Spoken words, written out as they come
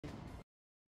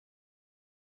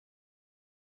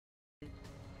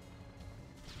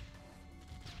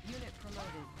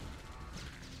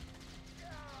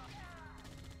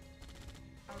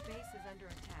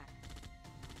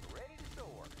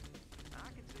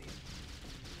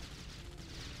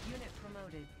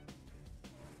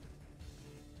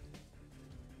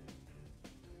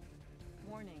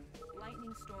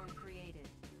Lightning storm created.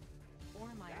 Ore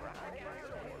miner under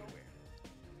attack.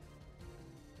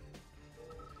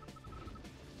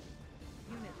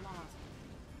 Unit lost.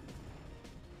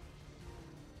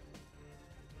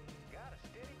 Got a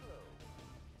steady glow.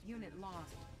 Unit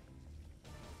lost.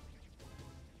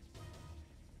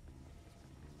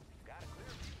 Got a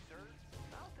clear view, sir.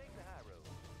 I'll take the high road.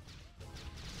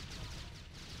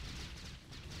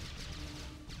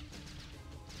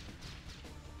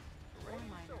 Ore Ready to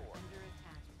miner soar. under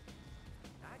attack.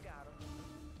 I got him.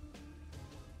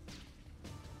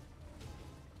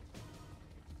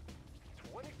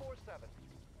 "24/7.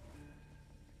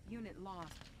 Unit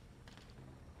lost.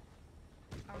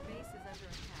 Our base is under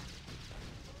attack.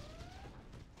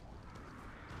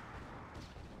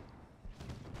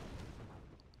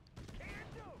 Can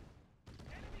do.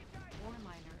 Enemy sight. Ore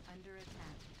miner under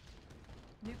attack.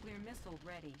 Nuclear missile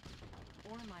ready.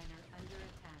 Ore miner under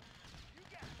attack. You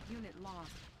got it. Unit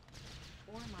lost.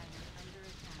 Ore miner under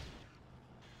attack.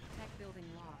 Tech building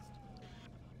lost.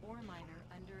 Ore miner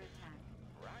under attack.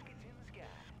 Rockets in the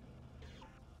sky.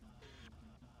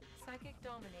 Psychic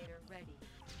Dominator ready.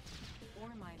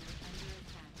 Ore miner under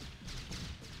attack.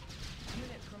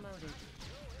 Unit promoted.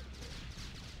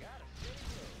 Got a steady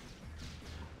glow.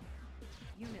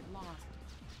 Unit lost.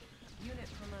 Unit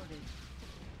promoted.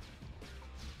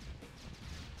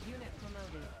 Unit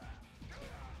promoted.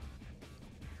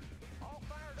 All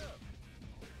fired up.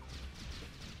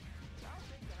 I'll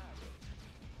take the high road.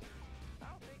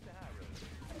 I'll take the high road.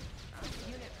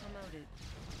 Unit promoted.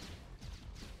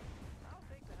 I'll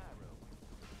take the high road.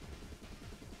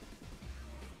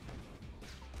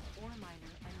 Ore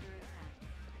miner under attack.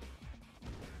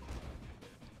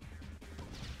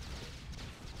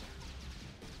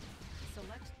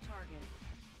 Select target.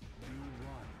 You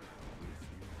run with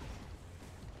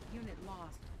you. Unit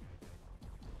lost.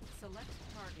 Select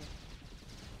target.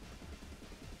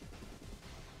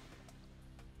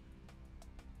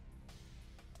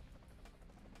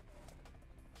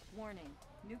 Warning,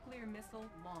 nuclear missile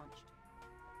launched.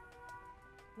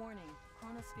 Warning,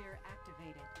 chronosphere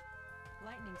activated.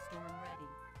 Lightning storm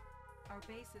ready. Our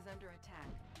base is under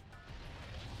attack.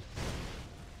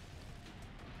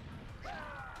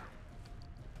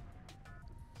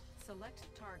 Select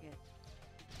target.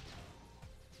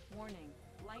 Warning,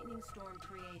 lightning storm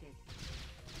created.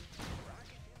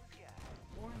 Rockets in the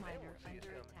sky. Ore miner They won't see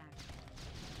under us coming.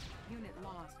 attack. Unit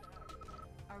lost.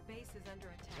 Our base is under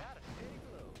Got attack. a steady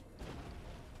glow.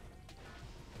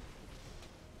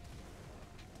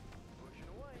 Pushing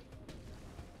away.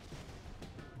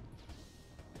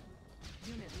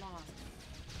 Unit lost.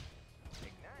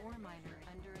 Ignite. Ore miner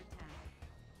under attack.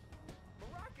 The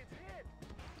rocket's hit.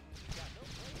 Got no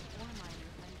place. Ore miner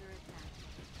under attack.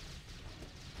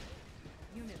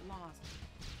 Unit lost.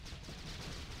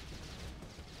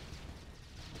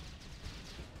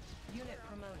 Unit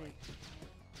promoted.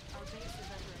 Our base is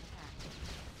under attack.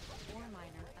 Ore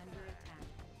miner under attack.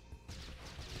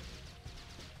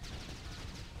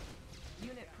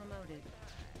 Unit promoted.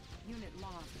 Unit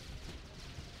lost.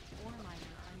 Ore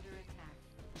miner under attack.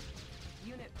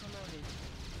 Unit promoted.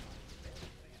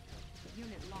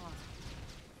 Unit lost.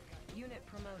 Unit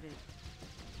promoted.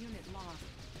 Unit lost.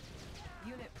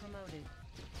 Unit promoted.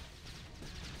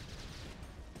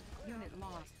 Unit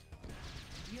lost.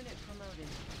 Unit promoted.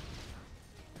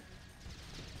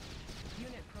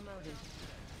 Unit promoted.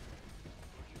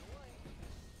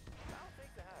 I'll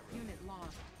take the high road. Unit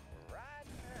lost. Right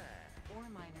now. Ore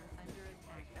miner under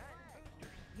attack. Igniting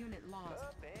boosters. Unit lost.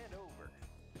 Up and over.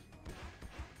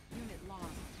 Unit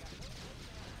lost.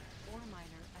 Ore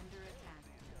miner under attack.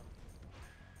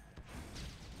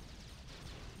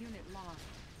 Unit lost.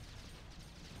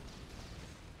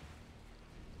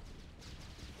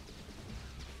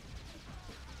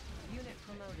 Unit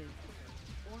promoted.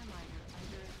 Ore miner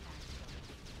under attack.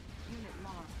 Unit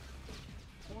lost.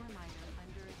 Ore miner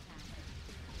under attack.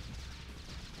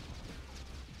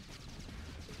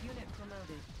 Unit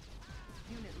promoted.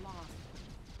 Unit lost.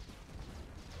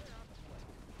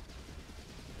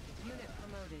 Unit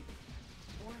promoted.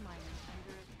 Ore miner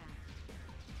under attack.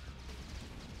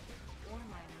 Ore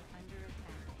miner under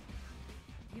attack.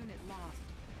 Unit lost.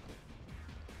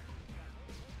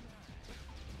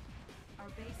 Our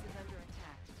base is under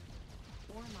attack.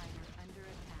 Ore miner under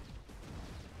attack.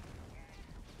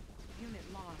 Unit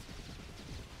lost.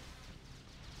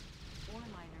 Ore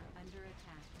miner under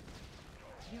attack.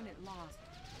 Unit lost.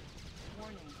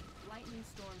 Warning, lightning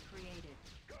storm created.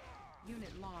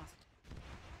 Unit lost.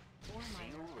 Ore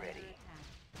miner under ready. attack.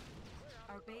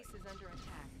 Our base is under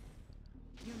attack.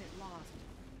 Unit lost.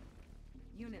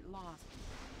 Unit lost.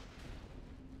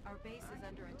 Our base is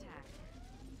under attack.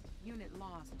 Unit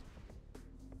lost.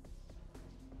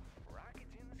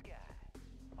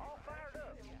 All fired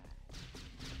up. Unit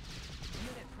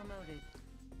promoted.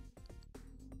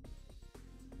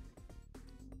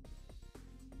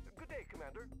 Good day,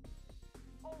 Commander.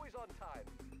 Always on time.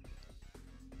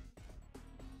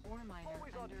 Ore miner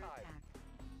Always on under time. attack.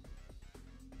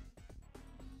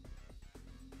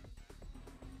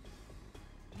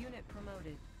 Unit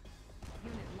promoted.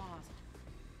 Unit lost.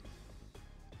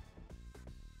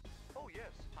 Oh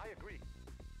yes, I agree.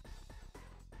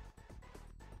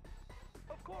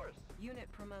 Of course.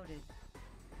 Unit promoted.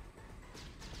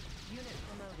 Unit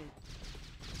promoted.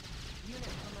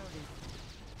 Unit promoted.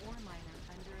 Ore miner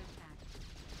under attack.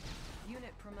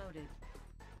 Unit promoted.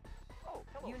 Oh,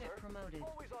 hello, Unit sir. promoted.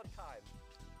 Always on time.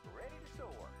 Ready to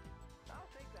soar. I'll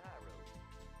take the high road.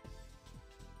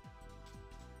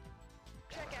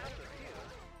 Check out the view.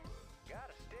 Got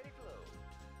a steady flow.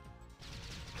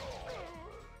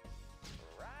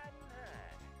 Riding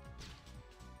high.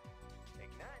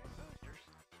 Igniting boosters.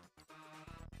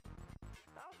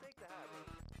 I'll take the high road.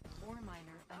 Ore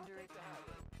miner I'll under take the attack. high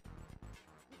road.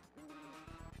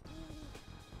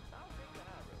 I'll take the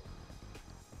high road.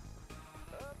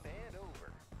 Up and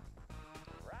over.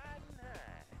 Riding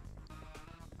high.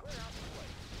 Clear out the way.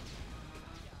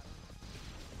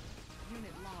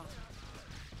 Unit lost.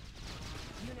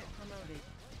 Unit promoted.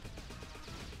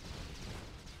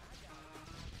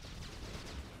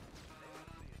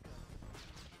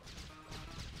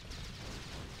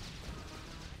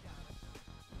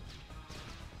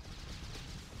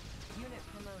 Unit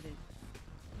promoted.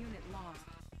 Unit lost.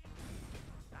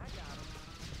 I got him.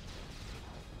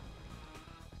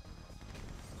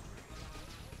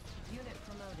 Unit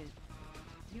promoted.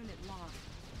 Unit lost.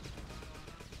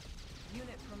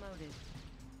 Unit promoted.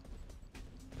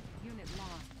 Unit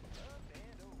lost. Up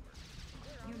and over.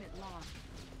 Unit lost.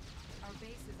 Our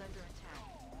base is under attack.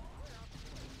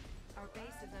 Our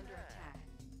base is under attack.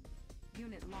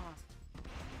 Unit lost.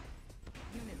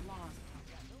 Unit lost.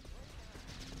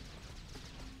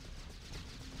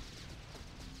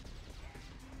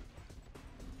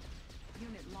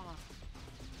 Unit lost.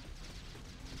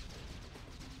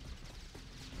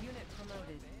 Unit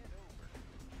promoted.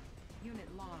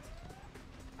 Unit lost.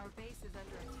 Our base is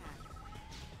under attack.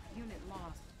 Unit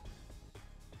lost.